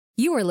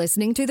You are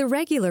listening to the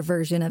regular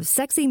version of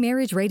Sexy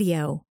Marriage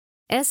Radio.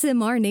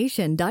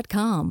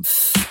 smrnation.com.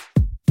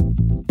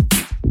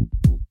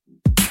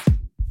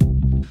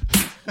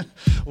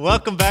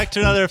 Welcome back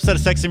to another episode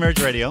of Sexy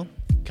Marriage Radio.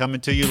 Coming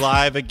to you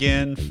live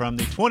again from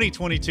the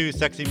 2022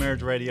 Sexy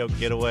Marriage Radio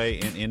Getaway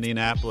in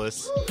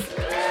Indianapolis.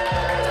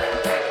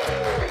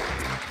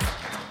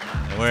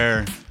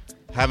 We're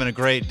having a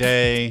great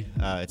day.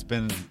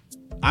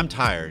 I'm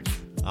tired.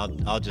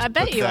 I'll just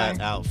put that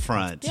out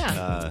front.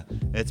 Yeah.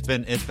 It's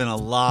been a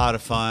lot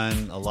of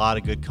fun, a lot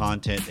of good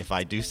content, if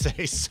I do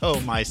say so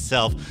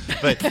myself.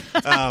 But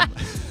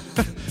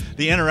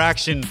the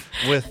interaction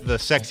with the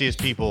sexiest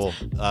people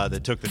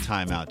that took the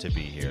time out to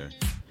be here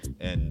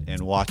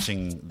and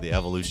watching the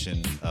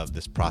evolution of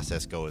this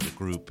process go as a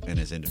group and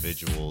as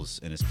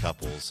individuals and as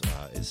couples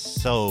is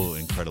so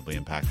incredibly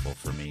impactful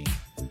for me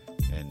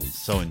and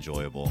so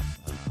enjoyable.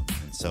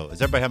 And so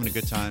is everybody having a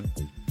good time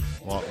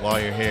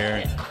while you're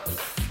here?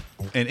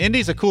 And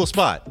Indy's a cool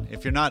spot.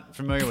 If you're not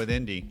familiar with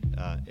Indy,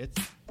 it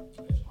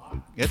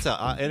is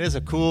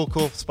a cool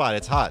spot.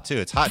 It's hot too.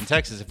 It's hot in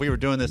Texas. If we were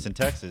doing this in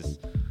Texas,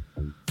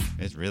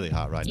 it's really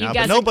hot right now.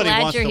 But nobody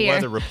wants the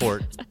weather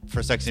report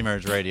for Sexy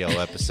Marriage Radio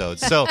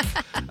episodes. So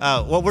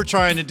what we're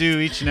trying to do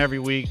each and every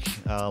week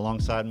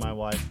alongside my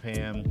wife,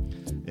 Pam,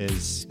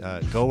 is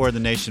go where the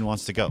nation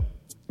wants to go.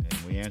 And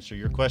we answer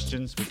your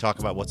questions. We talk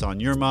about what's on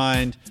your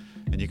mind.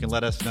 And you can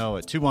let us know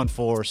at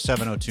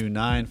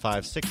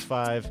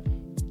 214-702-9565.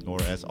 Or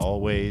as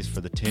always,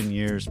 for the 10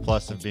 years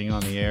plus of being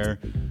on the air,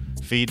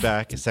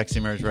 feedback at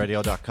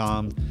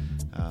sexymarriageradio.com,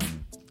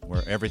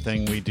 where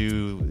everything we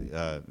do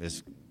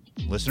is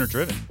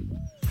listener-driven.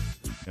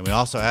 And we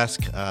also ask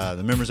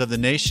the members of the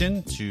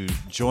nation to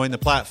join the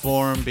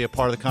platform, be a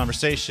part of the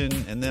conversation,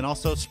 and then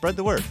also spread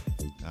the word.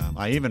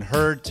 I even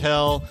heard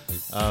tell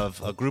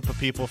of a group of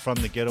people from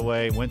the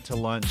Getaway went to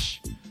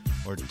lunch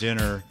or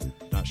dinner,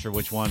 not sure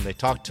which one. They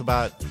talked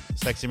about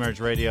Sexy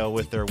Marriage Radio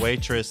with their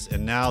waitress,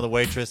 and now the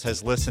waitress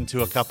has listened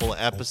to a couple of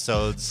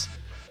episodes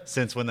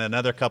since when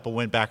another couple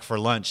went back for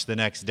lunch the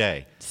next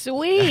day.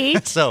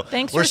 Sweet. So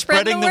thanks we're for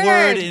spreading the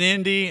word in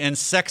Indy and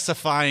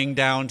sexifying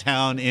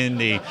downtown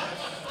Indy,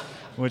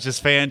 which is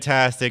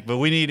fantastic. But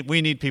we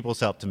need people's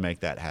help to make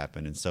that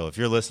happen. And so if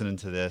you're listening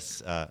to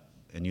this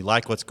and you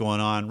like what's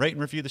going on, rate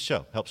and review the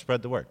show. Help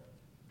spread the word,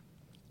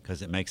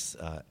 because it makes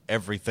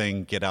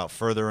everything get out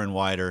further and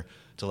wider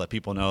to let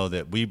people know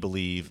that we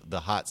believe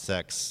the hot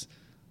sex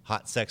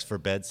for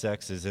bed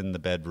sex is in the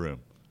bedroom.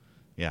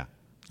 Yeah,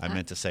 I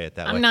meant to say it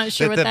that way. I'm not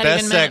sure what that even meant.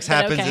 The best sex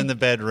happens okay. in the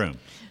bedroom.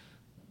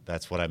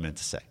 That's what I meant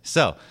to say.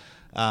 So,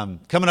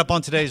 coming up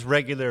on today's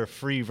regular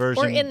free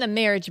version. Or in the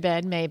marriage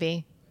bed,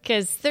 maybe.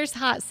 Because there's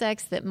hot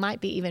sex that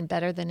might be even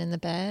better than in the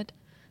bed.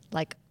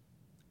 Like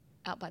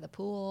out by the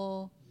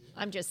pool.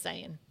 I'm just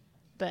saying.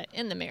 But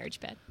in the marriage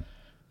bed.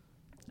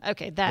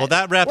 Okay,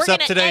 that wraps up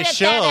today's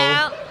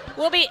show.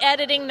 We'll be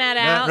editing that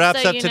out. That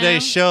wraps up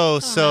today's show. I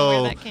don't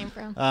know where that came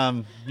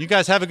from. You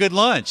guys have a good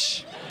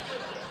lunch.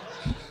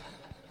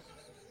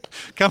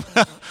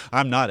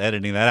 I'm not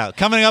editing that out.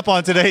 Coming up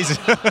on today's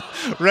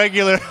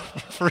regular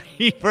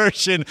free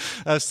version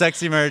of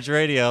Sexy Marriage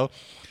Radio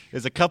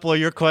is a couple of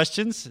your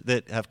questions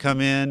that have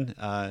come in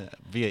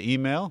via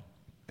email,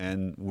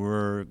 and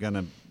we're going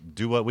to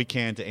do what we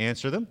can to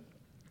answer them.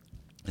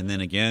 And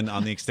then again,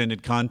 on the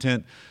extended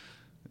content,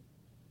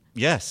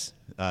 yes,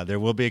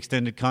 there will be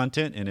extended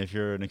content, and if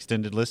you're an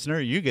extended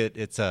listener,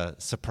 it's a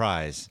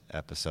surprise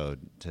episode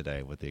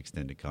today with the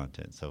extended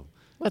content. So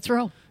let's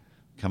roll.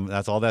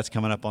 That's all that's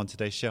coming up on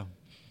today's show.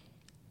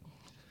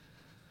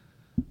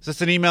 So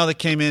it's an email that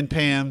came in,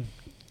 Pam,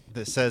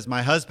 that says,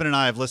 my husband and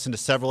I have listened to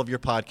several of your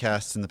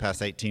podcasts in the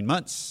past 18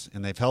 months,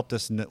 and they've helped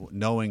us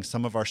knowing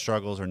some of our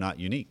struggles are not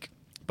unique.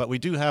 But we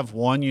do have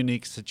one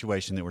unique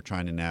situation that we're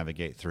trying to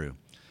navigate through.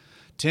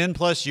 10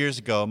 plus years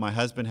ago, my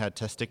husband had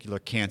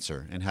testicular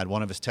cancer and had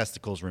one of his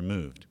testicles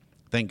removed.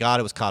 Thank God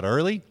it was caught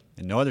early,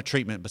 and no other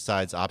treatment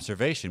besides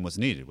observation was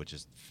needed, which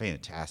is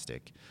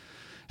fantastic.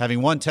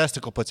 Having one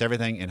testicle puts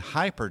everything in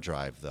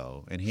hyperdrive,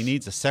 though, and he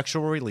needs a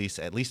sexual release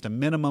at least a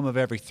minimum of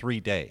every 3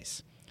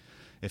 days.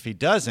 If he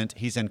doesn't,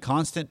 he's in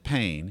constant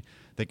pain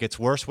that gets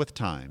worse with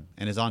time,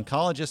 and his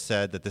oncologist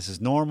said that this is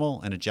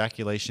normal and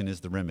ejaculation is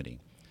the remedy.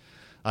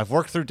 I've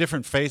worked through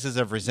different phases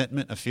of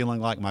resentment of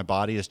feeling like my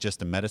body is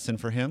just a medicine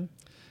for him,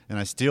 and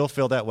I still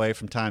feel that way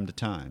from time to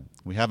time.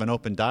 We have an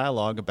open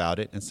dialogue about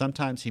it, and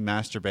sometimes he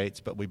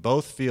masturbates, but we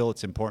both feel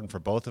it's important for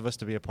both of us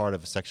to be a part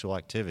of a sexual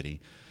activity,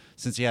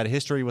 since he had a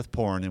history with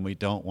porn and we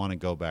don't want to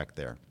go back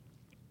there.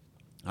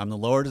 I'm the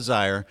lower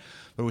desire,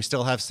 but we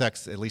still have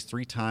sex at least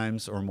 3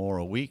 times or more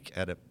a week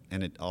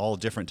and at all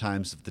different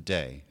times of the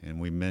day, and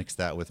we mix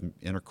that with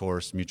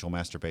intercourse, mutual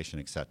masturbation,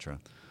 etc.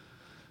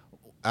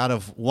 Out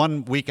of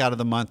 1 week out of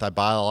the month, I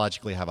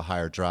biologically have a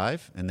higher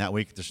drive, and that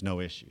week there's no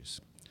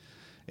issues.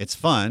 It's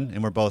fun,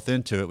 and we're both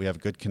into it. We have a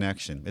good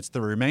connection. It's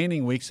the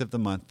remaining weeks of the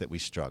month that we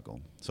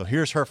struggle. So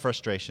here's her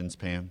frustrations,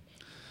 Pam.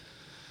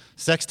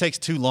 Sex takes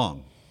too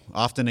long.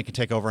 Often it can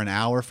take over an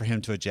hour for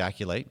him to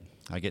ejaculate.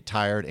 I get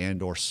tired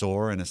and or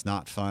sore, and it's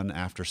not fun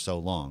after so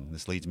long.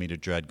 This leads me to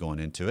dread going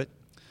into it.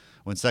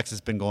 When sex has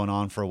been going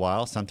on for a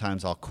while,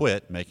 sometimes I'll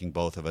quit, making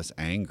both of us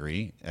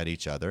angry at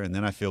each other, and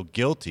then I feel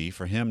guilty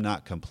for him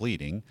not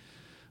completing.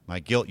 My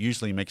guilt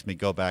usually makes me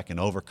go back and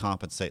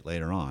overcompensate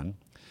later on.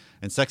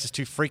 And sex is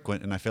too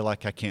frequent, and I feel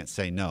like I can't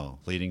say no,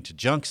 leading to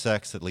junk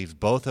sex that leaves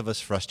both of us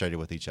frustrated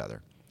with each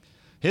other.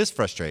 His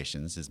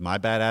frustrations is my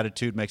bad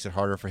attitude makes it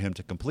harder for him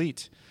to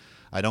complete.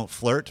 I don't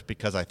flirt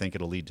because I think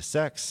it'll lead to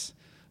sex.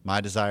 My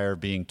desire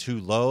being too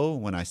low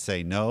when I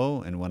say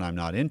no and when I'm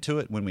not into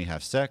it when we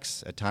have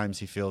sex. At times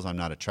he feels I'm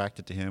not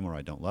attracted to him or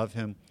I don't love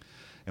him.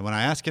 And when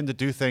I ask him to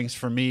do things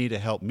for me to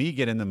help me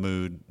get in the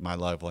mood, my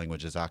love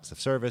language is acts of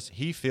service,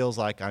 he feels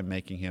like I'm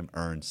making him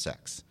earn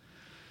sex.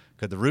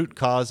 Could the root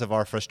cause of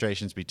our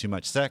frustrations be too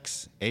much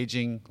sex,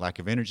 aging, lack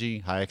of energy,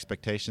 high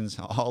expectations,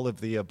 all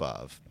of the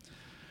above?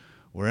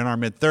 We're in our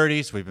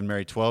mid-30s. We've been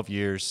married 12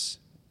 years.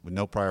 With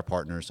no prior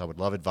partners. I would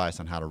love advice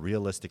on how to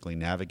realistically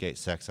navigate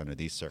sex under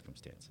these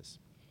circumstances.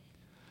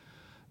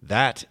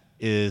 That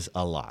is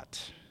a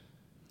lot.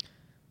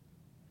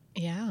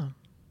 Yeah.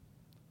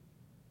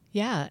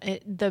 Yeah.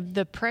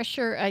 The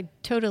pressure, I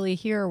totally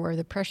hear where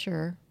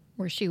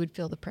she would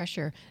feel the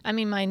pressure. I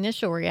mean, my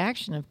initial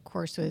reaction, of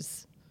course,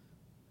 was,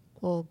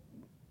 well,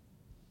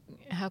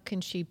 how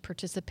can she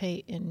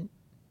participate in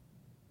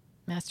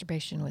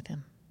masturbation with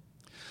him?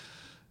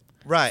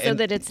 Right. So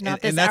that it's not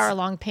this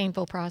hour-long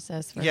painful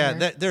process for her.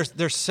 Yeah,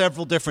 there's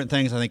several different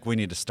things I think we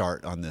need to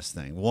start on this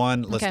thing.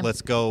 One,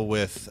 let's go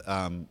with,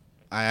 I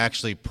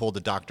actually pulled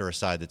the doctor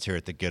aside that's here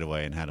at the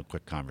Getaway and had a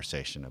quick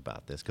conversation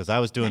about this because I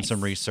was doing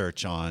some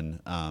research on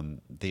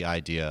the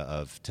idea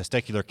of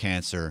testicular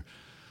cancer.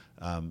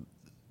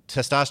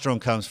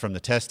 Testosterone comes from the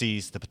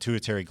testes, the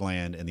pituitary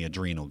gland, and the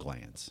adrenal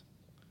glands.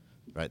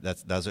 Right?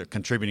 Those are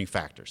contributing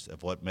factors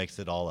of what makes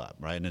it all up,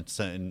 right?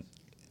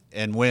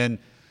 And when...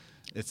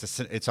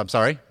 I'm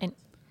sorry?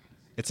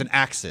 It's an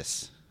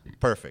axis.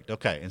 Perfect.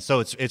 Okay. And so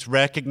it's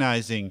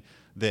recognizing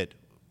that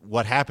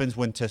what happens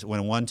when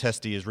one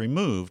testy is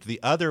removed, the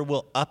other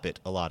will up it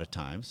a lot of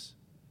times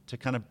to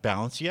kind of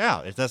balance you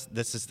out.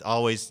 This is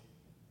always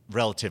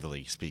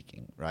relatively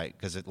speaking, right?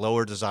 Because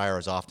lower desire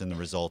is often the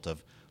result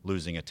of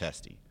losing a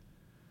testy.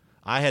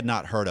 I had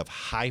not heard of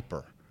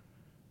hyper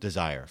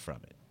desire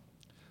from it.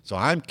 So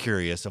I'm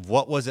curious of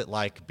what was it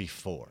like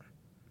before?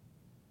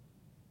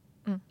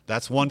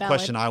 That's one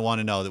question I want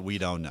to know that we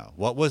don't know.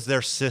 What was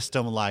their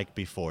system like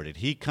before? Did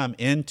he come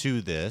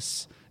into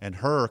this and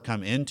her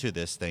come into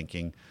this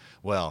thinking,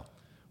 well,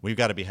 we've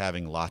got to be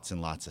having lots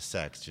and lots of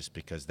sex just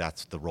because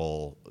that's the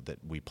role that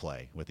we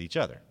play with each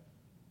other?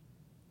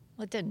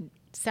 Well, it didn't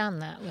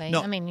sound that way.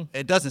 No, I mean,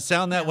 it doesn't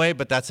sound that way,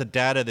 but that's a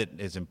data that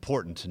is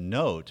important to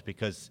note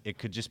because it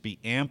could just be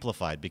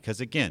amplified. Because,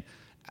 again,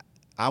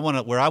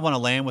 where I want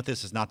to land with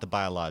this is not the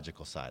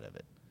biological side of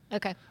it.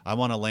 Okay. I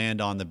want to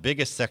land on the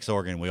biggest sex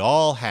organ we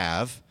all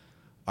have,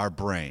 our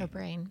brain. Our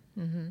brain.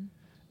 Mm-hmm.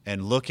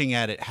 And looking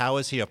at it, how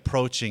is he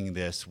approaching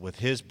this with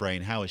his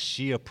brain? How is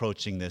she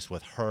approaching this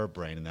with her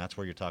brain? And that's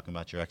where you're talking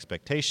about your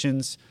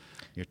expectations.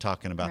 You're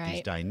talking about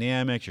these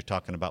dynamics. You're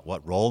talking about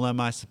what role am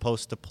I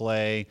supposed to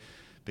play?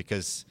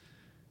 Because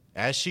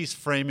as she's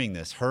framing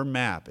this, her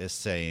map is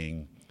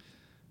saying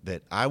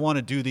that I want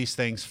to do these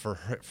things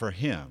for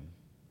him.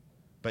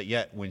 But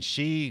yet when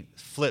she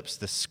flips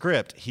the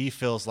script, he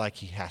feels like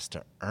he has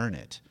to earn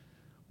it.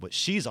 But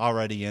she's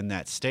already in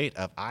that state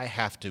of I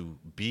have to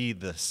be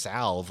the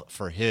salve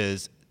for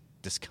his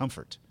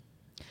discomfort.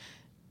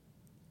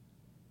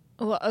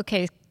 Well,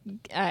 okay,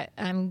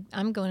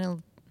 I'm going a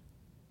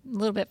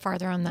little bit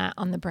farther on that,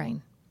 on the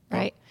brain,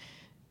 right?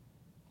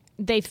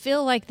 They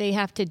feel like they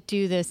have to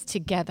do this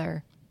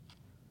together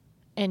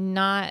and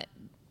not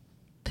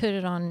put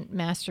it on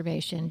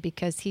masturbation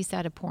because he's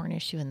had a porn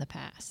issue in the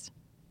past.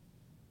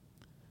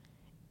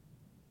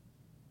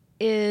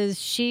 Is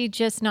she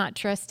just not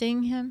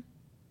trusting him?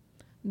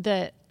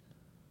 That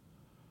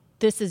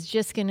this is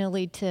just going to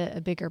lead to a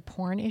bigger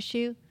porn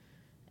issue?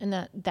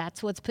 And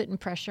that's what's putting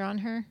pressure on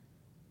her?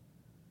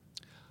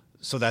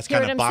 So that's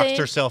kind of boxed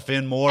herself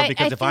in more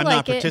because if I'm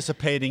not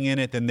participating in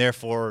it, then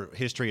therefore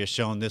history has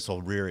shown this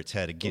will rear its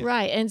head again.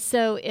 Right. And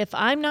so if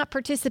I'm not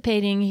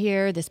participating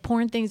here, this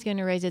porn thing's going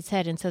to raise its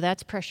head. And so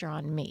that's pressure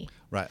on me.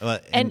 Right.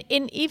 And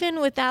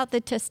even without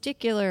the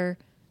testicular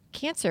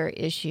cancer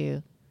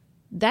issue,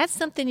 that's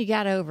something you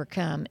got to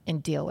overcome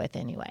and deal with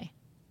anyway.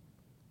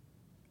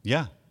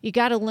 Yeah. You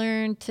got to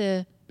learn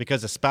to...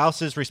 Because a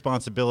spouse's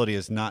responsibility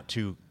is not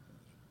to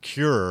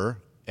cure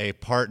a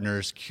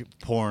partner's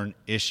porn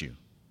issue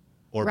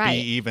or be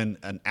even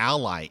an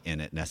ally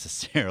in it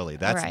necessarily.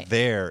 That's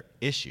their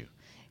issue.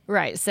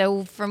 Right.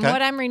 So from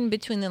what I'm reading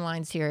between the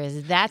lines here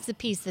is that's a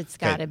piece that's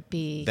got to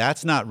be...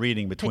 That's not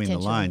reading between the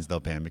lines, though,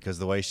 Pam, because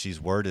the way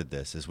she's worded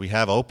this is we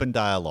have open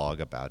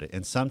dialogue about it,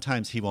 and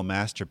sometimes he will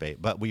masturbate,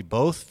 but we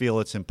both feel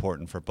it's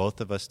important for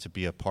both of us to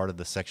be a part of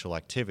the sexual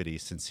activity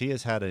since he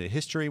has had a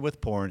history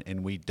with porn,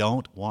 and we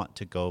don't want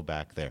to go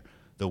back there.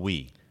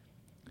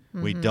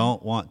 We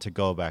don't want to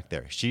go back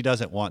there. She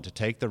doesn't want to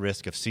take the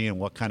risk of seeing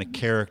what kind of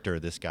character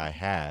this guy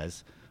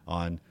has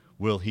on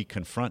will he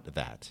confront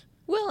that.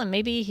 Well, and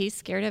maybe he's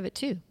scared of it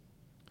too.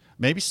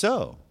 Maybe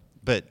so.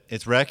 But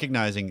it's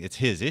recognizing it's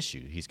his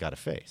issue he's got to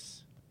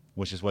face,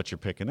 which is what you're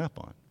picking up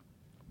on.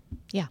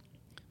 Yeah.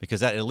 Because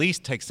that at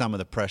least takes some of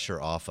the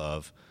pressure off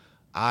of,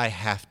 I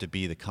have to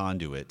be the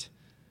conduit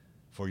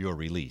for your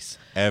release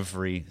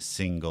every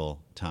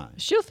single time.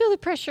 She'll feel the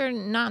pressure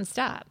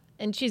nonstop.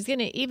 And she's going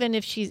to, even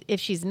if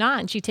she's not,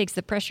 and she takes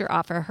the pressure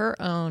off of her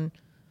own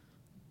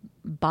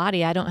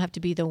body, I don't have to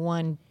be the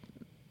one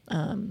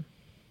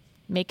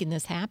making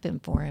this happen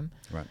for him.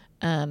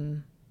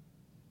 Right.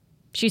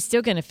 She's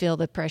still going to feel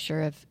the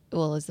pressure of,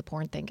 well, is the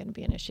porn thing going to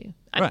be an issue?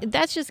 Right.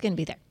 That's just going to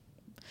be there.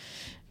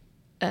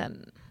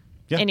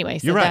 Yeah, Anyway,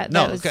 so you're right.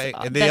 that was, okay.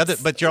 And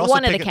that's but you're also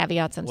one of the picking-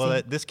 caveats I'm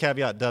saying. This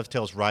caveat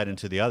dovetails right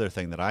into the other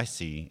thing that I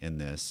see in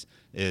this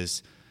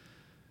is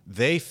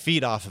they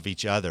feed off of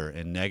each other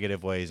in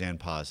negative ways and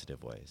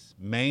positive ways,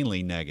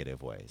 mainly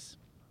negative ways.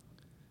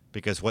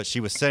 Because what she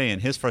was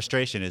saying, his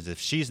frustration is if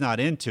she's not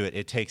into it,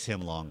 it takes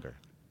him longer.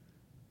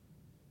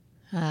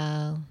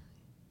 Oh,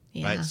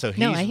 yeah. Right? So I he's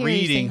hear what you're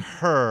reading saying.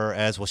 her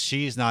as, well,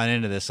 she's not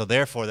into this. So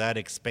therefore, that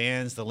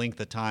expands the length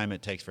of time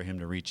it takes for him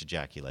to reach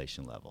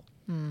ejaculation level.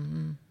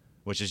 Mm-hmm.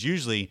 Which is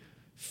usually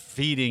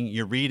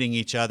you're reading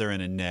each other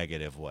in a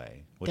negative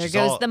way. Which There is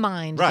goes the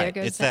mind. Right.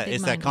 There goes it's that big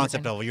it's mind that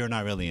concept working. of, well, you're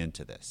not really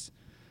into this.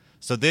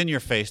 So then you're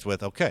faced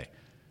with, okay,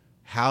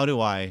 how do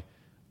I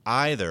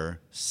either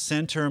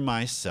center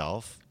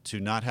myself to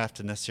not have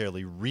to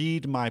necessarily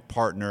read my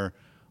partner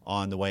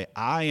on the way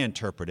I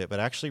interpret it, but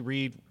actually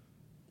read,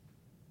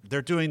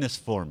 they're doing this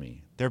for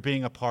me. They're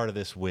being a part of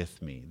this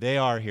with me. They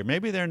are here.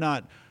 Maybe they're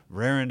not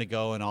raring to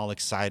go and all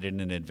excited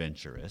and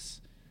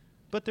adventurous,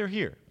 but they're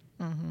here.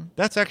 Mm-hmm.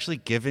 That's actually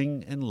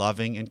giving and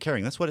loving and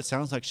caring. That's what it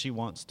sounds like she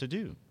wants to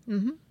do.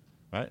 Mm-hmm.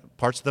 Right?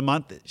 Parts of the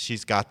month,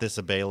 she's got this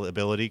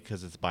ability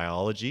because it's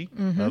biology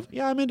of,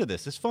 yeah, I'm into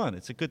this. It's fun.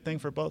 It's a good thing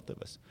for both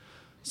of us.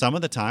 Some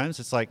of the times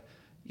it's like,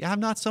 yeah, I'm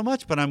not so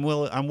much, but I'm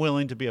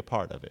willing to be a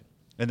part of it.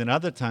 And then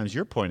other times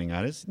you're pointing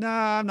out is,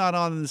 nah, I'm not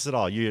on this at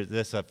all.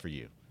 This up for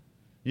you.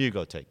 You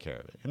go take care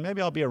of it. And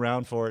maybe I'll be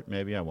around for it.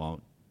 Maybe I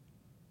won't.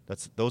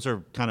 Those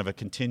are kind of a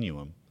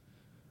continuum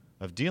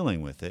of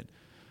dealing with it.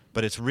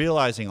 But it's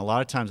realizing a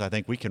lot of times I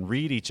think we can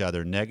read each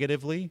other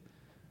negatively,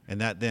 and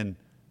that then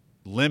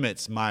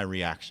limits my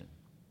reaction.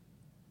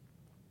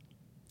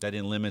 That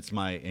then limits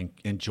my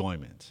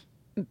enjoyment.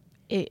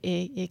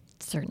 It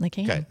certainly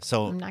can. Okay,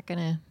 so I'm not going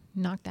to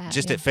knock that.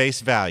 Just yeah. at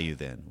face value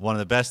then, one of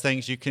the best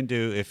things you can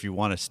do if you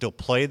want to still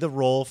play the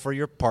role for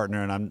your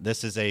partner, and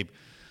this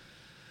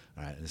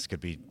could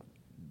be,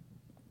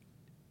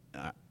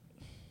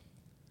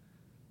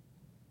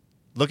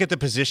 look at the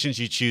positions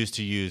you choose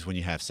to use when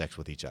you have sex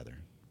with each other.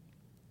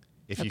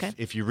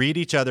 If you read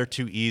each other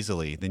too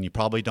easily, then you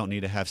probably don't need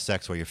to have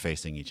sex where you're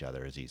facing each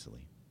other as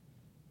easily.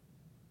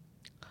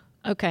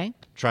 Okay.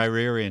 Try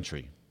rear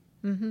entry,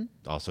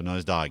 also known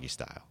as doggy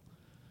style.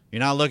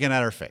 You're not looking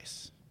at her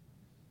face.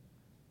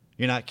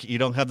 You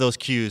don't have those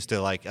cues to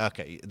like,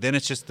 okay, then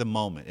it's just the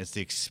moment. It's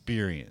the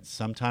experience.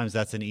 Sometimes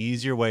that's an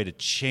easier way to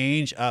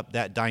change up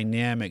that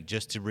dynamic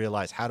just to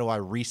realize, how do I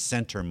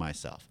recenter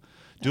myself?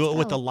 Do it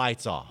with the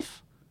lights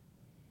off.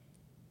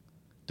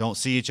 Don't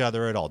see each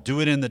other at all. Do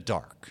it in the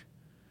dark.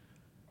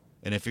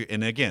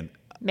 And again,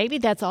 maybe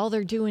that's all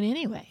they're doing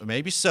anyway.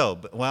 maybe so,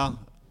 but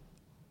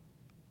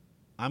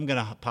I'm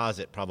going to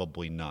posit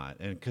probably not.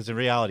 And because in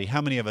reality, how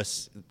many of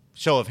us,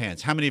 show of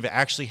hands, how many of you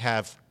actually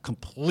have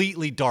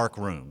completely dark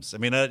rooms? I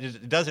mean,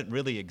 it doesn't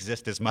really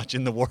exist as much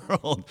in the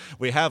world.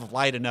 We have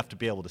light enough to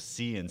be able to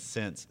see and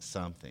sense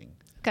something.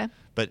 Okay.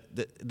 But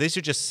these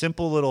are just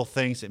simple little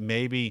things that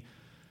maybe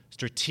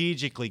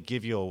strategically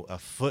give you a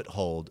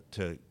foothold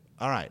to,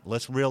 all right,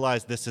 let's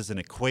realize this is an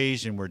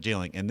equation we're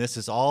dealing, and this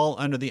is all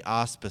under the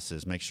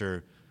auspices. Make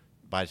sure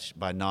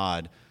by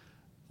nod,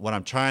 what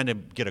I'm trying to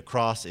get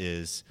across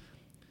is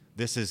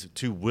this is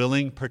two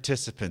willing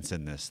participants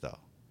in this, though.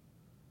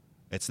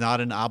 It's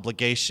not an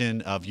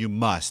obligation of you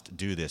must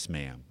do this,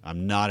 ma'am.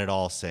 I'm not at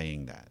all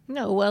saying that.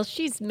 No, well,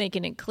 she's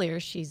making it clear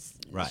she's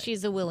Right.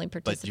 she's a willing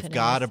But participant. you've in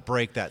got to this.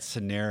 break that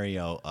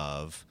scenario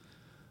of,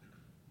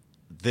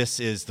 this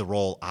is the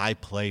role I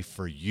play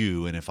for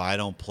you, and if I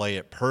don't play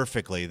it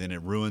perfectly, then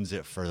it ruins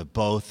it for the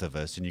both of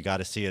us. And you got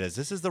to see it as,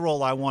 this is the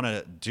role I want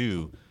to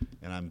do,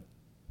 and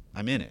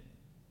I'm in it.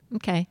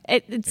 Okay.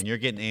 It's And you're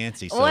getting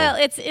antsy. So well,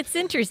 it's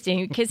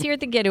interesting because here at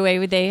the Getaway,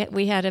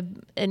 we had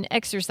an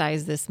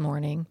exercise this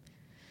morning,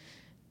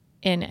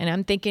 and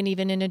I'm thinking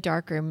even in a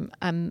dark room,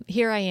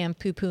 here I am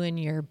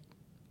poo-pooing your.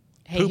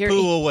 Hey,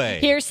 Poo-poo away.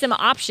 Here's some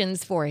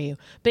options for you,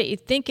 but you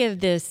think of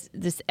this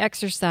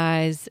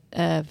exercise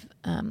of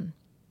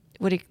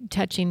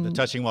touching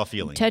while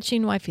feeling.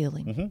 touching while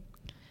feeling, Mm-hmm.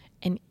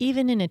 and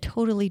even in a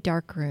totally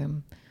dark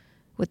room,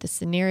 with the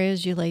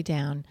scenarios you lay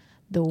down,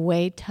 the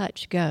way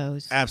touch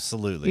goes,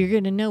 Absolutely. you're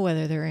going to know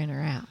whether they're in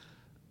or out.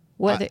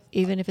 Whether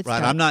even if it's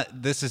right. dark.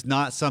 This is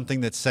not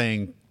something that's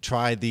saying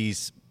try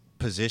these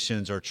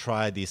positions or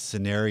try these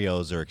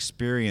scenarios or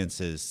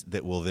experiences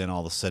that will then all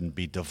of a sudden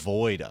be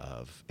devoid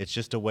of. It's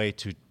just a way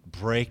to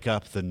break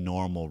up the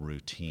normal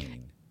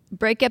routine.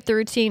 Break up the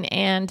routine,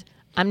 and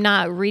I'm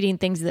not reading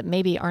things that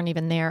maybe aren't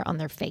even there on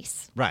their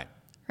face. Right.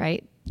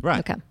 Right? Right.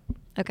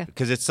 Okay.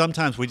 Because it's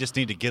sometimes we just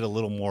need to get a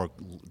little more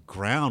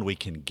ground we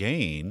can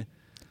gain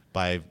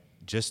by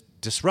just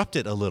disrupt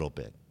it a little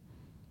bit.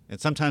 And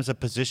sometimes a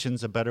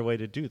position's a better way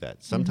to do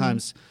that.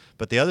 Sometimes,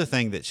 but the other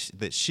thing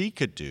that she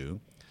could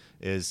do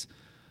is,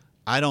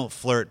 I don't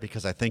flirt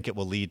because I think it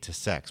will lead to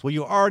sex. Well,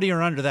 you already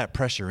are under that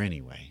pressure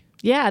anyway.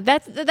 Yeah,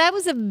 that's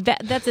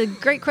a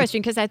great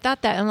question, because I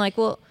thought that. I'm like,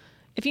 well,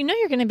 if you know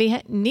you're going to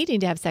be needing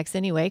to have sex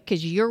anyway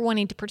because you're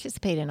wanting to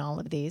participate in all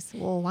of these,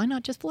 well, why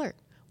not just flirt?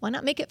 Why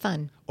not make it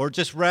fun? Or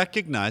just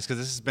recognize, because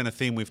this has been a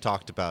theme we've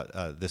talked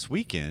about this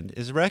weekend,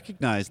 is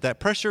recognize that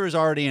pressure is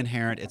already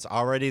inherent. It's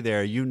already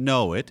there. You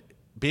know it.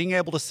 Being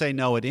able to say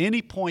no at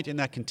any point in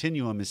that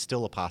continuum is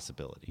still a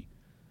possibility.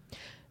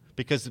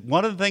 Because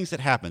one of the things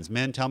that happens,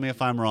 men, tell me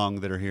if I'm wrong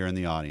that are here in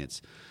the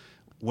audience,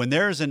 when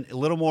there's a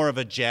little more of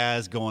a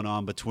jazz going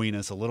on between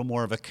us, a little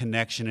more of a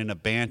connection and a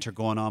banter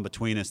going on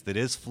between us that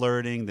is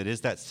flirting, that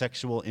is that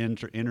sexual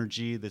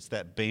energy, that's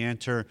that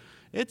banter,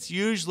 it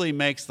usually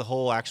makes the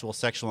whole actual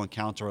sexual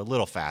encounter a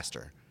little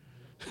faster.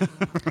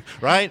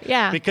 Right?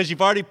 Yeah. Because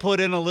you've already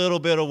put in a little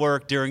bit of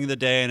work during the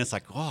day, and it's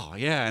like, oh,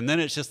 yeah. And then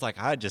it's just like,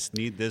 I just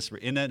need this.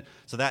 And then,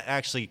 so that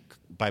actually,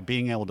 by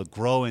being able to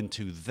grow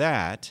into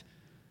that,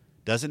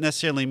 doesn't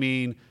necessarily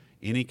mean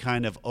any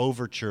kind of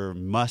overture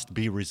must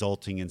be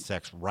resulting in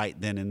sex right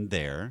then and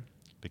there.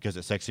 Because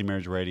at Sexy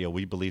Marriage Radio,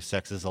 we believe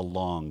sex is a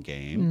long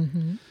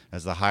game.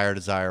 As the higher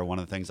desire, one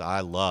of the things I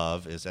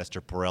love is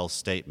Esther Perel's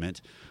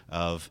statement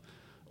of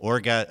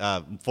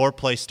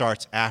foreplay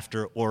starts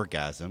after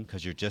orgasm,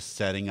 because you're just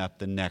setting up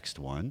the next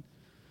one.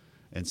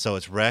 And so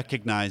it's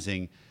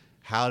recognizing,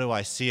 how do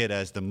I see it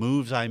as the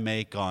moves I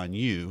make on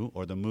you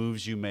or the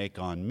moves you make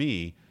on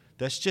me,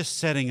 that's just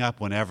setting up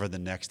whenever the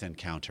next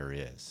encounter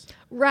is.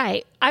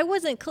 Right. I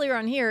wasn't clear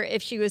on here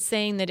if she was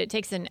saying that it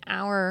takes an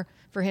hour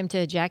for him to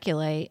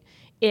ejaculate.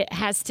 It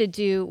has to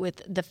do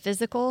with the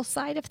physical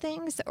side of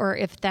things, or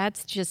if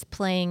that's just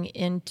playing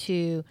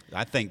into...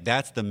 I think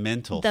that's the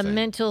mental thing. The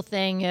mental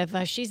thing of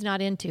she's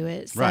not into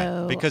it, so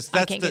right, because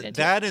that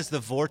it. is the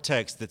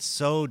vortex that's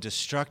so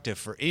destructive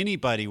for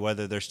anybody,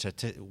 whether there's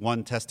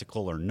one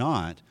testicle or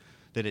not,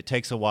 that it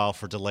takes a while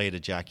for delayed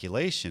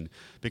ejaculation.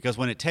 Because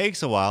when it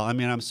takes a while, I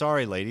mean, I'm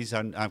sorry, ladies,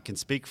 I can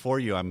speak for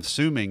you. I'm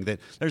assuming that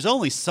there's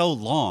only so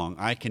long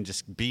I can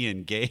just be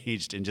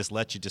engaged and just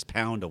let you just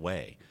pound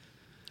away.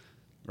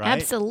 Right?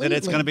 Absolutely. And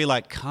it's going to be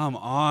like, come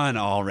on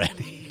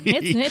already.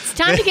 It's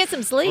time to get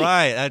some sleep.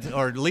 Right.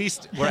 Or at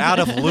least we're out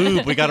of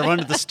lube. We got to run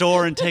to the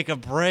store and take a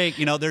break.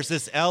 You know, there's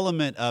this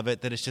element of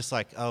it that it's just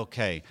like,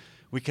 okay,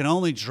 we can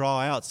only draw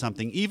out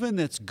something, even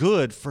that's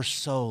good, for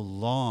so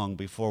long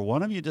before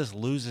one of you just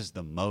loses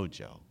the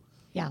mojo.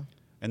 Yeah.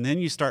 And then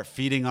you start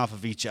feeding off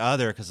of each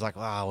other because, like,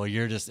 wow, well,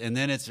 you're just, and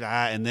then it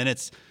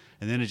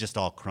just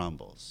all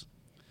crumbles.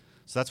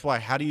 So that's why,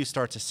 how do you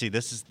start to see,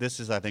 this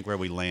is I think where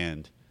we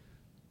land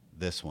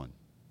this one.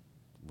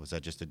 Was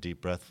that just a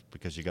deep breath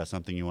because you got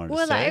something you wanted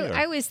to say? Well,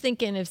 I was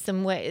thinking of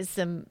some ways,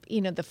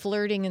 the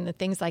flirting and the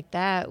things like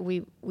that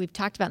we've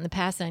talked about in the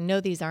past, and I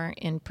know these aren't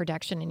in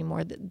production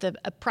anymore.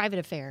 A private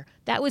affair,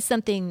 that was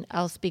something,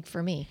 I'll speak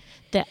for me,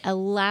 that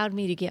allowed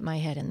me to get my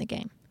head in the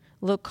game.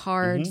 Little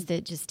cards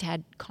that just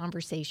had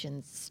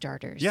conversation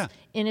starters. Yeah.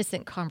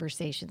 Innocent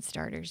conversation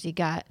starters. You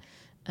got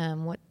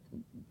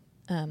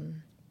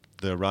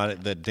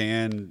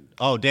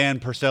Dan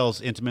Purcell's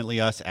Intimately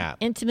Us app.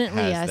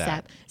 Intimately Us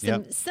that.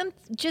 app.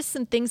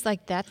 Some things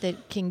like that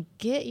can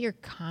get your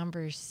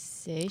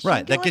conversation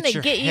right. going, that gets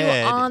your get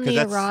head, you on the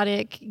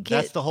erotic.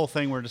 That's the whole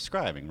thing we're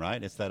describing,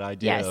 right? It's that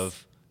idea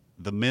of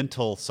the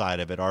mental side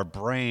of it, our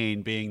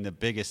brain being the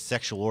biggest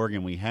sexual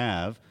organ we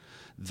have.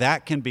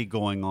 That can be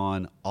going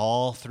on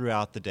all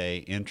throughout the day,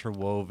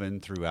 interwoven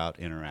throughout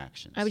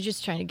interactions. I was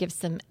just trying to give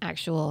some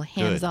actual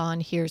hands-on.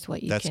 Good. Here's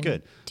what you that's can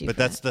good. do. But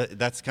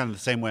that's kind of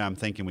the same way I'm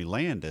thinking we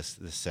land this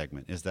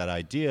segment, is that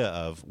idea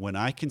of when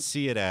I can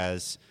see it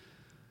as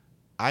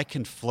I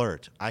can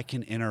flirt, I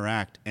can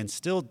interact, and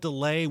still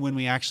delay when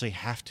we actually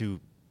have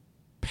to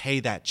pay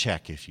that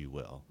check, if you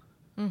will.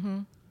 Mm-hmm.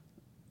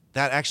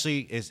 That actually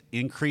is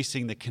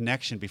increasing the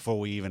connection before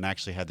we even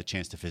actually had the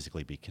chance to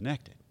physically be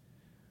connected,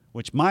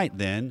 which might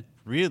then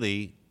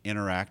really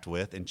interact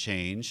with and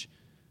change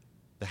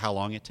how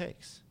long it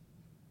takes.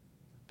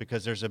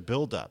 Because there's a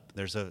build-up,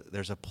 there's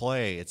a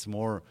play. It's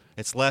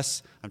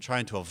less, I'm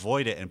trying to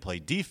avoid it and play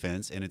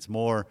defense, and it's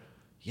more,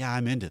 yeah,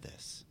 I'm into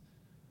this.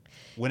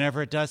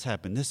 Whenever it does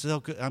happen,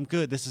 I'm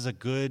good. This is a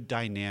good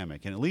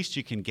dynamic, and at least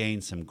you can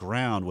gain some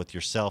ground with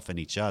yourself and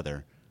each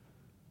other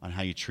on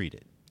how you treat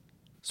it.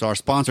 So our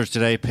sponsors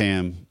today,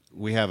 Pam,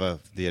 we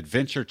have the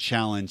Adventure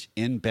Challenge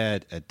In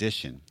Bed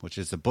Edition, which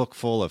is a book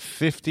full of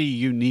 50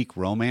 unique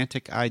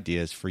romantic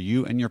ideas for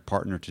you and your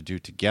partner to do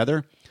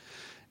together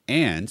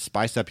and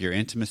spice up your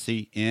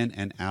intimacy in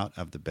and out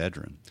of the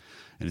bedroom.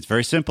 And it's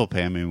very simple,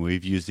 Pam. I mean,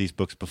 we've used these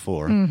books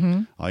before.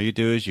 Mm-hmm. All you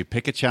do is you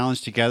pick a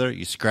challenge together,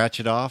 you scratch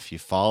it off, you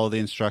follow the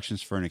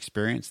instructions for an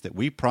experience that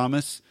we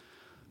promise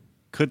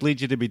could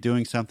lead you to be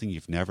doing something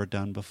you've never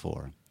done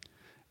before.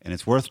 And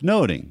it's worth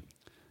noting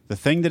the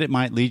thing that it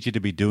might lead you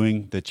to be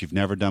doing that you've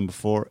never done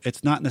before,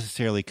 it's not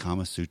necessarily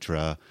Kama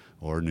Sutra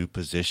or new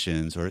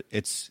positions, or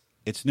it's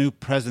new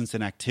presence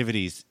and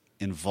activities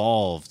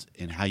involved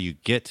in how you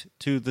get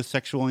to the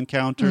sexual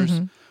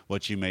encounters,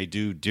 what you may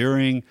do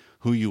during,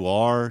 who you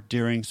are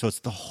during. So it's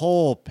the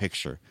whole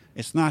picture.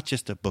 It's not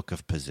just a book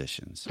of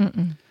positions.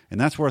 And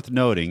that's worth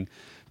noting,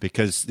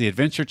 because the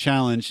Adventure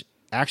Challenge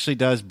actually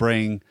does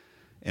bring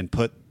and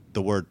put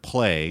the word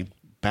play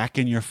back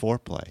in your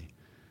foreplay.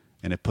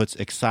 And it puts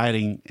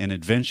exciting and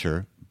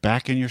adventure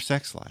back in your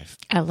sex life.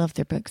 I love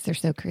their books. They're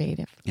so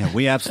creative. Yeah,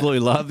 we absolutely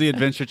love the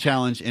Adventure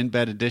Challenge in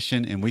bed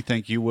edition, and we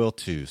think you will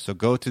too. So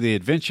go to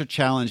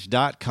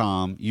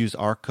theadventurechallenge.com, use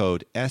our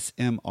code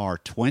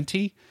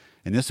SMR20,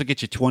 and this will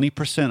get you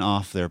 20%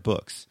 off their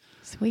books.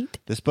 Sweet.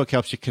 This book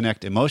helps you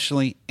connect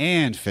emotionally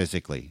and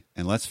physically.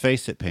 And let's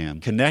face it,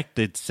 Pam,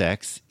 connected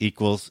sex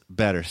equals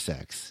better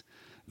sex.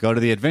 Go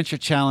to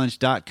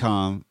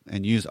theadventurechallenge.com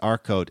and use our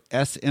code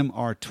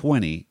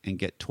SMR20 and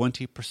get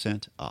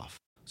 20% off.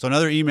 So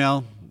another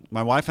email.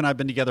 My wife and I have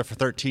been together for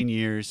 13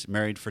 years,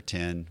 married for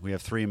 10. We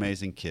have 3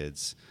 amazing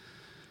kids.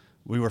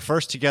 We were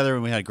first together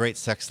and we had a great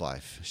sex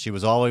life. She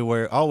was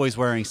always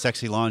wearing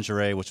sexy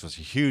lingerie, which was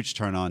a huge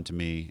turn on to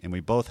me. And we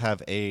both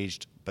have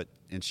aged,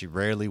 and she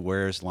rarely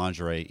wears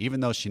lingerie,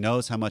 even though she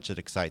knows how much it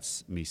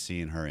excites me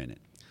seeing her in it.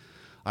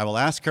 I will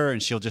ask her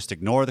and she'll just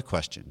ignore the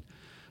question.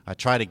 I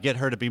try to get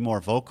her to be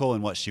more vocal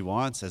in what she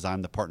wants, as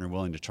I'm the partner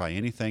willing to try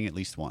anything at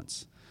least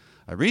once.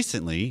 I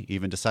recently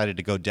even decided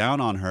to go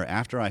down on her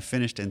after I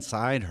finished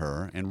inside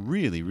her and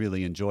really,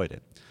 really enjoyed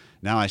it.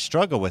 Now I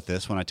struggle with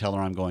this when I tell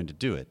her I'm going to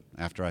do it.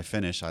 After I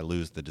finish, I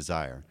lose the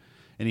desire.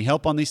 Any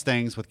help on these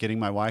things with getting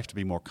my wife to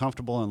be more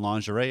comfortable in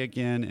lingerie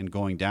again and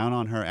going down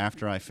on her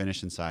after I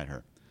finish inside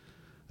her?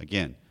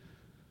 Again,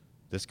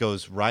 this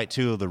goes right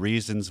to the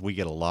reasons we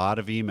get a lot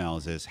of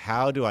emails is,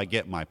 how do I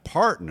get my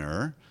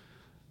partner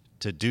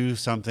to do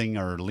something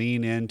or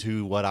lean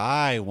into what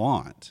I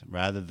want,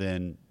 rather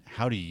than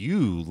how do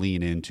you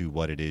lean into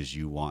what it is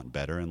you want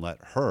better and let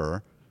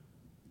her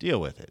deal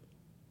with it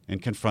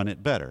and confront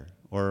it better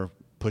or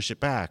push it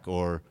back,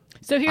 or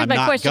so here's I'm my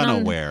not question.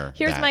 gonna wear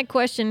Here's that. my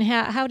question.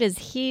 How does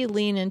he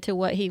lean into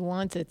what he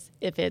wants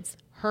if it's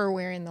her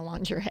wearing the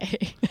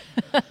lingerie?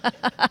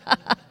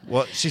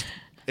 Well,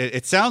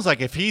 it sounds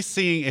like if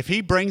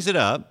he brings it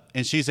up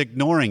and she's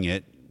ignoring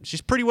it,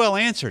 she's pretty well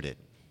answered it.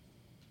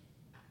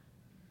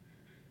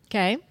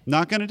 Okay.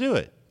 Not going to do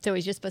it. So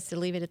he's just supposed to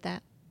leave it at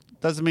that?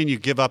 Doesn't mean you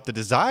give up the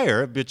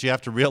desire, but you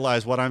have to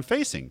realize what I'm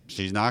facing.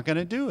 She's not going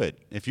to do it.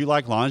 If you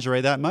like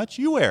lingerie that much,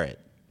 you wear it.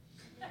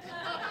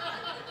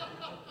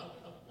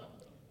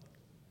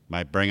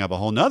 Might bring up a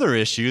whole nother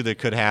issue that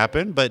could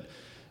happen, but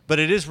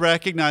it is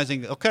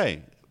recognizing,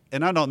 okay,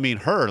 and I don't mean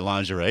her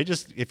lingerie,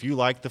 just if you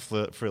like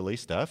the frilly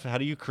stuff, how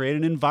do you create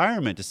an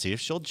environment to see if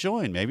she'll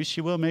join? Maybe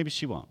she will, maybe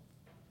she won't.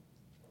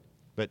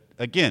 But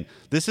again,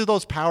 this is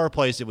those power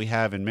plays that we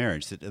have in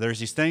marriage. There's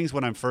these things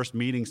when I'm first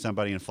meeting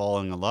somebody and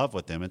falling in love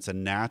with them. It's a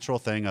natural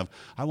thing of,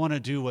 I want to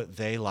do what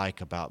they like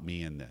about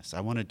me in this.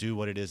 I want to do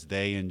what it is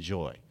they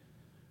enjoy,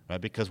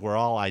 right? Because we're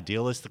all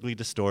idealistically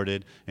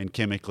distorted and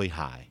chemically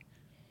high,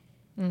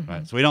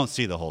 right? So we don't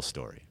see the whole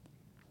story.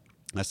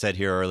 I said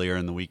here earlier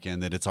in the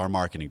weekend that it's our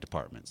marketing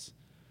departments,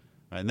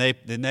 right?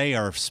 And they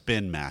are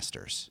spin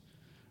masters.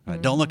 Right?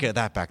 Don't look at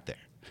that back there.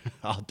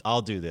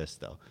 I'll do this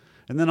though.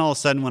 And then all of a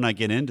sudden when I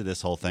get into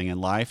this whole thing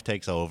and life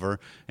takes over,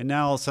 and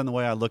now all of a sudden the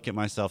way I look at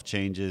myself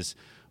changes,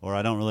 or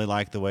I don't really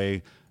like the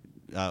way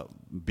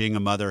being a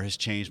mother has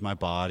changed my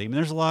body. I mean,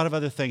 there's a lot of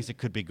other things that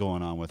could be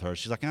going on with her.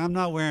 She's like, I'm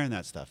not wearing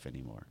that stuff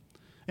anymore.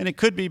 And it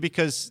could be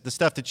because the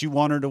stuff that you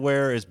want her to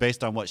wear is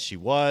based on what she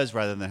was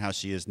rather than how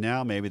she is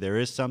now. Maybe there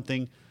is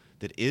something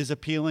that is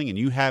appealing and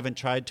you haven't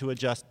tried to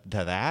adjust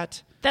to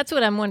that. That's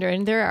what I'm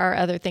wondering. There are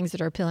other things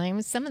that are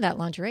appealing. Some of that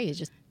lingerie is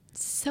just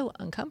so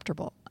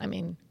uncomfortable. I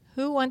mean,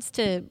 who wants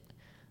to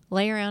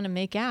lay around and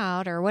make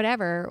out or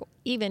whatever,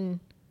 even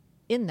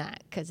in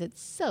that? Because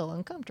it's so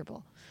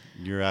uncomfortable.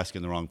 You're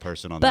asking the wrong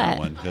person on But, that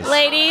one.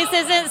 ladies,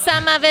 isn't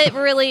some of it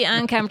really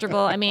uncomfortable?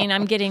 I mean,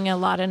 I'm getting a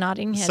lot of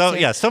nodding heads So,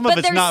 here. yeah, some of But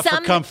it's there's not for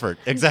some- comfort.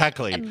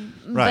 Exactly.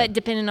 But Right.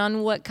 depending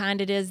on what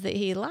kind it is that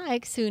he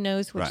likes, who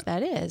knows which Right.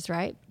 that is,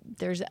 right?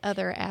 There's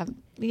other,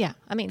 yeah.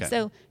 I mean, Okay.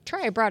 so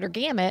try a broader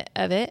gamut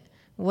of it.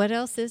 What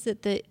else is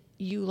it that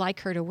you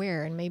like her to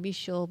wear? And maybe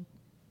she'll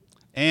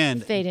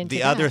And fade into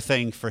the other that.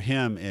 thing for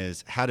him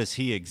is, how does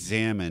he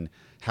examine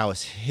how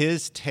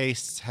his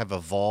tastes have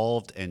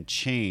evolved and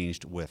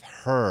changed with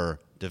her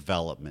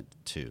development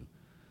too?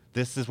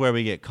 This is where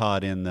we get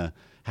caught in the,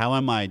 how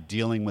am I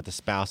dealing with the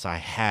spouse I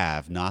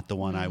have, not the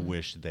one I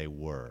wish they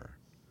were?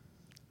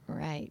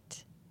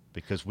 Right.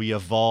 Because we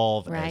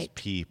evolve as Right.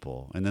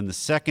 people. And then the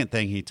second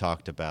thing he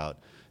talked about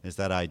is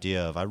that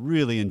idea of, I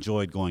really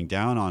enjoyed going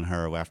down on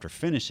her after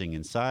finishing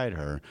inside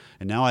her,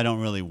 and now I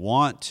don't really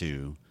want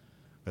to,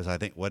 because I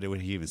think, what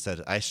he even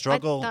said, I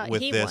struggle I thought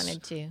with he this.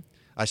 wanted to.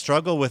 I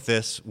struggle with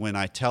this when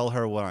I tell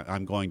her what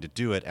I'm going to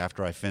do it.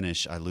 After I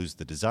finish, I lose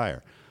the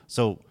desire.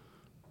 So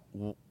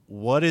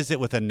what is it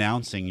with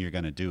announcing you're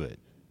going to do it?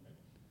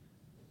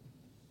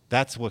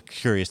 That's what's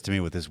curious to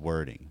me with his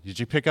wording. Did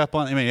you pick up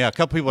on? I mean, yeah, a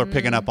couple people are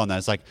picking up on that.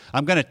 It's like,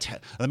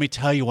 let me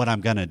tell you what I'm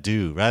gonna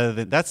do. Rather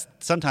than that's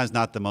sometimes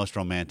not the most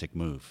romantic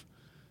move,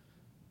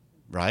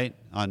 right?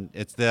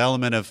 It's the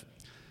element of,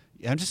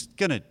 I'm just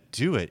gonna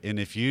do it, and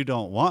if you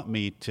don't want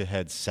me to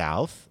head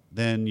south,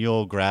 then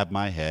you'll grab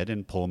my head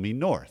and pull me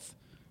north,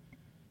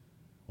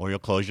 or you'll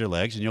close your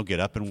legs and you'll get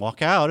up and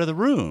walk out of the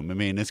room. I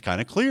mean, it's kind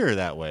of clear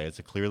that way. It's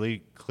a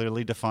clearly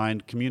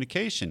defined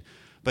communication,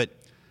 but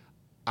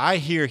I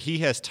hear he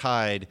has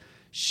tied,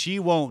 she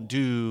won't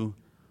do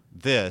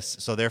this,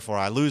 so therefore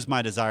I lose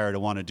my desire to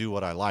want to do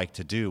what I like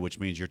to do, which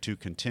means you're too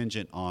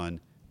contingent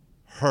on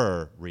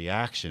her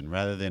reaction,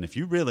 rather than if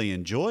you really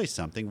enjoy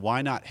something,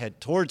 why not head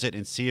towards it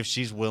and see if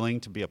she's willing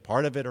to be a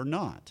part of it or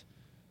not?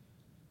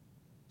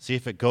 See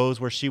if it goes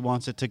where she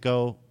wants it to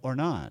go or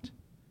not.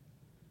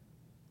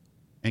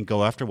 And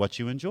go after what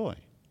you enjoy.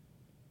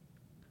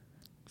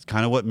 It's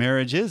kind of what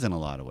marriage is in a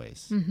lot of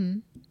ways. Mm-hmm.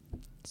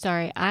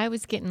 Sorry, I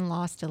was getting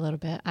lost a little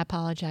bit. I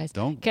apologize.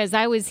 Don't. Because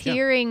I was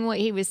hearing what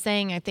he was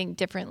saying, I think,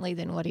 differently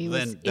than what he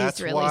was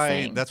really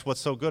saying. That's what's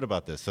so good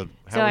about this. So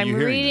how so are you I'm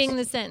hearing reading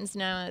this? the sentence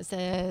now. It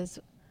says,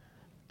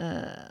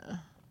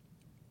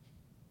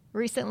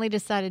 recently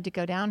decided to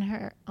go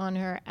down on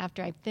her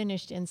after I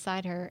finished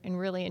inside her and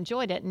really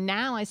enjoyed it.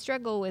 Now I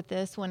struggle with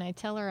this. When I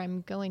tell her I'm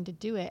going to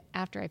do it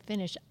after I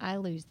finish, I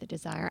lose the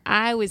desire.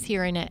 I was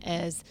hearing it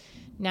as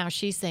now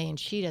she's saying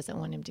she doesn't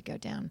want him to go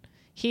down.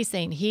 He's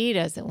saying he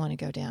doesn't want to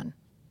go down.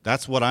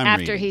 That's what I'm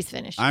reading. After he's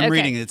finished. I'm Okay.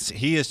 reading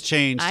he has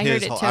changed I his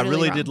heard it whole, totally I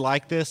really wrong. did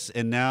like this,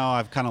 and now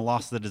I've kind of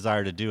lost the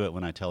desire to do it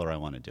when I tell her I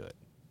want to do it.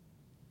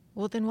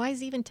 Well, then why is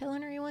he even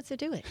telling her he wants to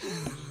do it?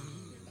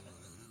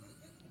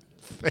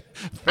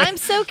 I'm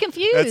so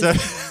confused.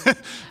 That's a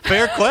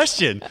fair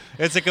question.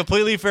 It's a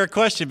completely fair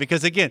question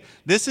because, again,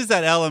 this is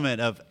that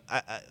element of,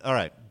 all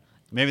right,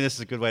 maybe this is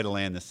a good way to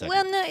land this segment.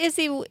 Well, no,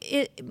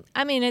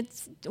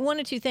 it's one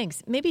of two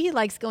things. Maybe he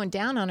likes going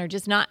down on her,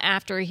 just not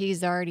after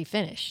he's already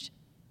finished.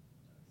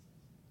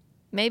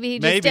 Maybe he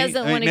just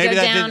doesn't want to go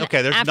down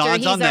okay, there's after nods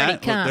he's on already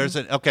that.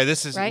 come.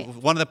 This is Right?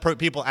 one of the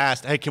people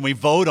asked, hey, can we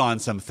vote on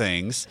some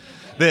things?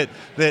 That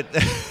We have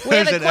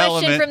there's a an question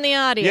element. from the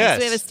audience. Yes.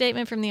 We have a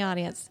statement from the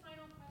audience.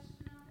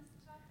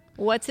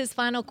 What's his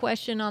final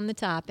question on the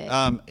topic?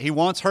 He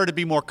wants her to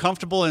be more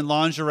comfortable in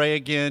lingerie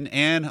again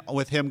and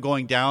with him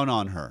going down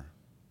on her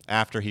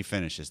after he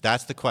finishes.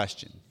 That's the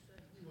question.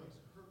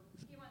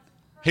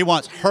 He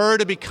wants her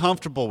to be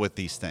comfortable with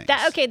these things.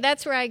 Okay,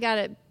 that's where I got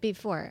it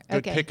before. Good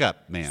Okay.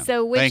 pickup, ma'am.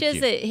 So which Thank is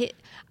you. it?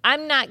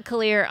 I'm not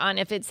clear on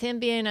if it's him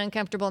being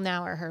uncomfortable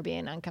now or her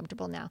being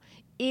uncomfortable now.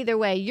 Either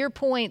way, your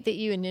point that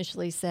you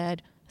initially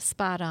said,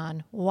 spot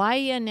on. Why are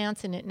you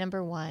announcing it,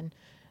 number one?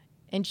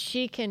 And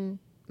she can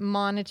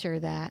monitor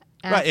that.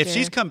 Right. If after.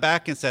 she's come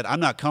back and said, I'm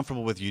not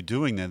comfortable with you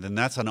doing that, then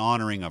that's an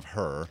honoring of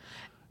her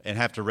and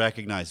have to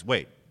recognize,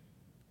 wait,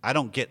 I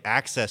don't get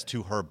access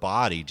to her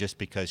body just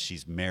because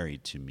she's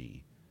married to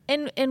me.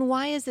 And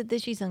why is it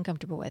that she's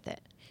uncomfortable with it?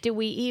 Do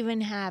we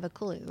even have a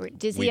clue? Or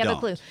does he We have a don't.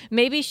 clue?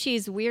 Maybe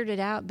she's weirded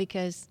out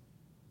because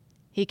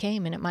he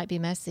came and it might be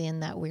messy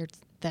and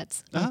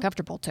that's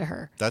uncomfortable to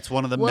her. That's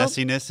one of the Well-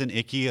 messiness and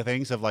icky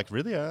things of like,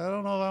 really, I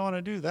don't know if I want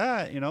to do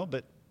that,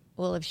 but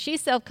Well, if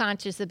she's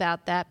self-conscious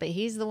about that, but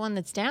he's the one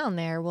that's down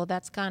there, well,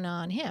 that's kind of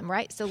on him,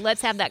 right? So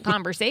let's have that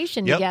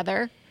conversation Yep.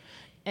 together.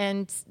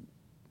 And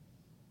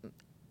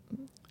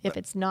if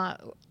it's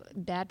not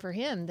bad for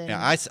him, then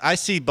yeah, I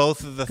see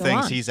both of the Go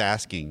things on. he's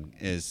asking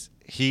is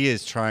he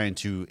is trying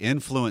to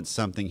influence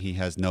something he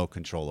has no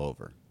control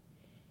over.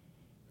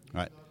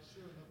 Right.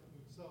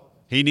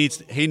 He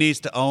needs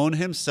to own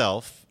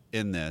himself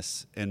in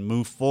this and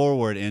move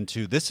forward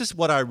into this is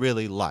what I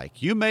really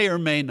like. You may or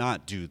may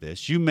not do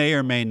this. You may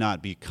or may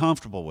not be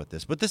comfortable with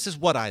this, but this is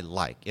what I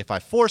like. If I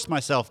force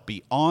myself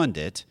beyond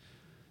it,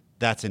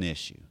 that's an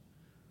issue.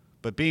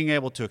 But being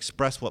able to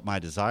express what my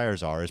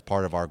desires are is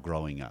part of our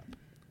growing up.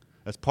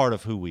 That's part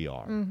of who we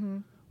are. Mm-hmm.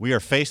 We are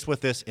faced with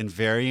this in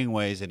varying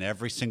ways in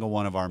every single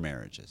one of our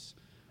marriages.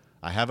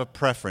 I have a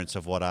preference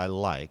of what I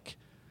like.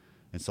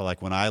 And so like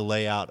when I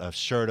lay out a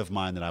shirt of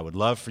mine that I would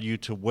love for you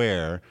to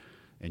wear,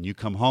 and you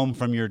come home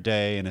from your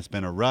day and it's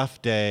been a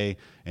rough day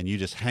and you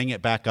just hang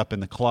it back up in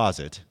the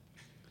closet,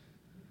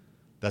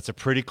 that's a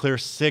pretty clear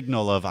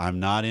signal of I'm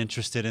not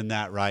interested in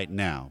that right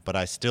now. But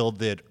I still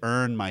did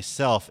earn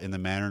myself in the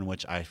manner in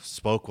which I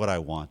spoke what I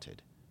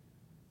wanted.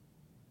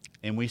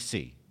 And we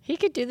see. he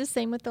could do the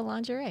same with the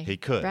lingerie. He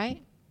could. Right?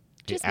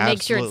 He Just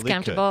make sure it's absolutely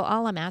comfortable. could.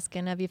 All I'm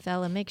asking of you,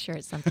 fella, make sure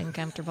it's something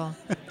comfortable.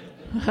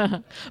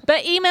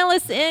 But email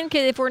us in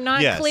because if we're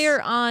not Yes. clear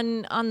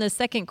on the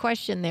second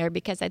question there,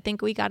 because I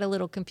think we got a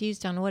little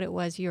confused on what it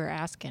was you were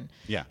asking.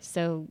 Yeah.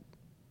 So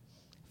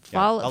Yeah.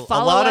 follow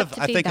a lot up of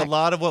to I think a feedback.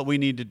 lot of what we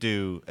need to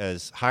do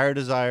is higher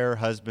desire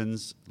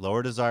husbands,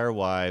 lower desire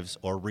wives,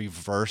 or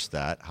reverse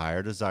that,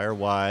 higher desire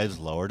wives,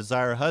 lower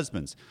desire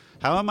husbands.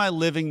 How am I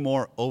living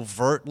more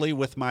overtly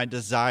with my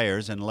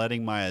desires and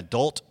letting my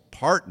adult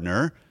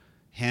partner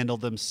handle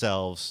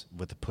themselves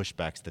with the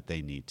pushbacks that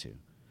they need to?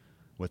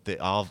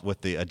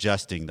 with the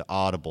adjusting, the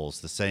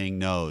audibles, the saying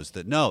no's,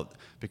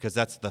 because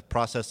that's the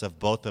process of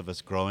both of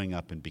us growing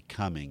up and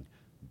becoming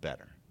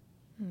better.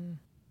 And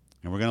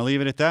we're going to leave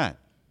it at that.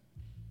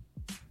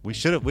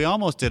 We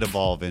almost did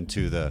evolve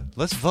into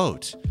let's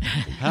vote.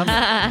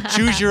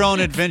 Choose your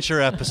own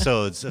adventure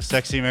episodes of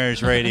Sexy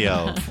Marriage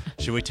Radio.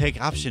 Should we take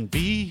option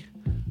B,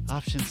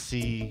 option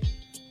C?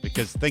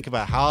 Because think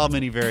about how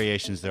many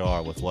variations there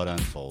are with what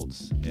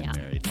unfolds in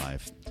married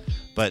life.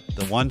 But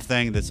the one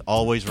thing that's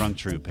always rung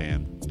true,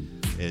 Pam,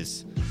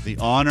 is the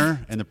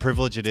honor and the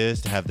privilege it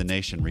is to have the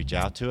nation reach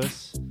out to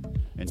us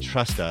and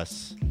trust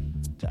us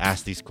to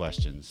ask these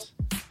questions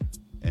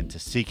and to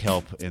seek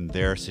help in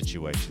their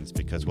situations.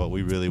 Because what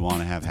we really want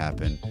to have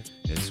happen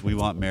is we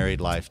want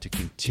married life to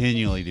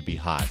continually to be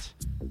hot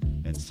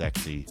and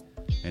sexy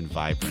and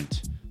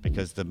vibrant,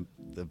 because the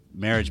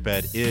marriage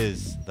bed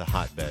is the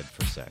hotbed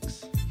for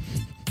sex.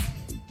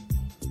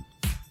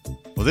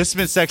 Well, this has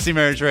been Sexy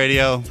Marriage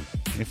Radio.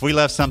 If we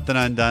left something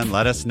undone,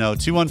 let us know.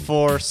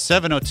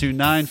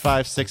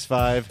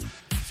 214-702-9565.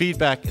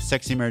 Feedback at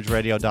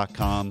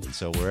sexymarriageradio.com.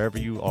 So wherever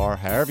you are,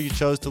 however you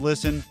chose to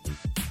listen,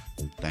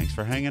 thanks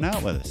for hanging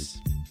out with us.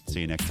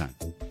 See you next time.